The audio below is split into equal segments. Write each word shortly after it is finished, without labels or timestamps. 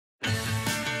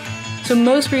So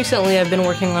most recently I've been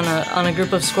working on a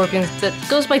group of scorpions that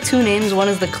goes by two names. One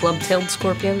is the club-tailed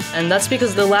scorpions, and that's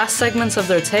because the last segments of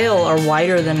their tail are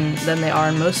wider than they are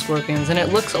in most scorpions, and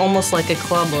it looks almost like a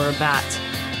club or a bat,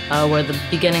 where the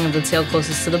beginning of the tail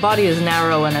closest to the body is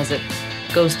narrow, and as it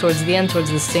goes towards the end, towards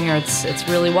the stinger, it's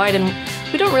really wide, and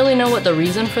we don't really know what the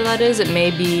reason for that is. It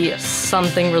may be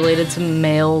something related to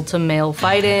male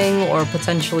fighting or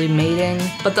potentially mating.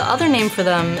 But the other name for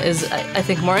them is, I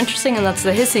think, more interesting, and that's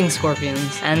the hissing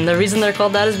scorpions. And the reason they're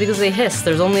called that is because they hiss.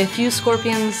 There's only a few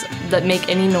scorpions that make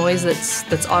any noise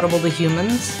that's audible to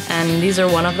humans, and these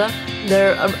are one of them.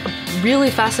 They're a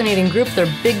really fascinating group.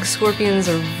 They're big scorpions,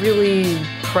 are really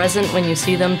present when you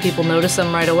see them. People notice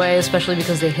them right away, especially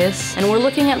because they hiss. And we're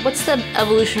looking at what's the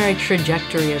evolutionary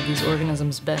trajectory of these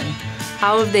organisms been?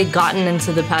 How have they gotten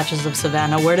into the patches of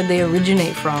savanna? Where did they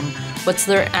originate from? What's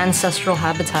their ancestral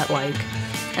habitat like?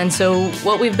 And so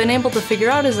what we've been able to figure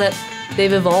out is that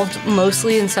they've evolved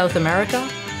mostly in South America,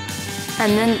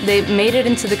 and then they made it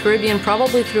into the Caribbean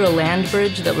probably through a land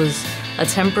bridge that was a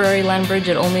temporary land bridge.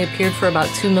 It only appeared for about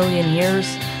 2 million years,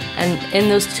 and in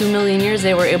those 2 million years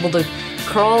they were able to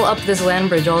crawl up this land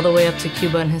bridge all the way up to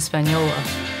Cuba and Hispaniola.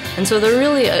 And so they're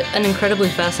really an incredibly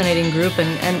fascinating group,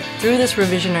 and through this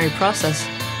revisionary process,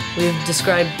 we've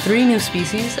described 3 new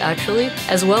species, actually,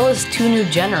 as well as 2 new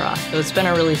genera. So it's been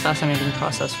a really fascinating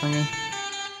process for me.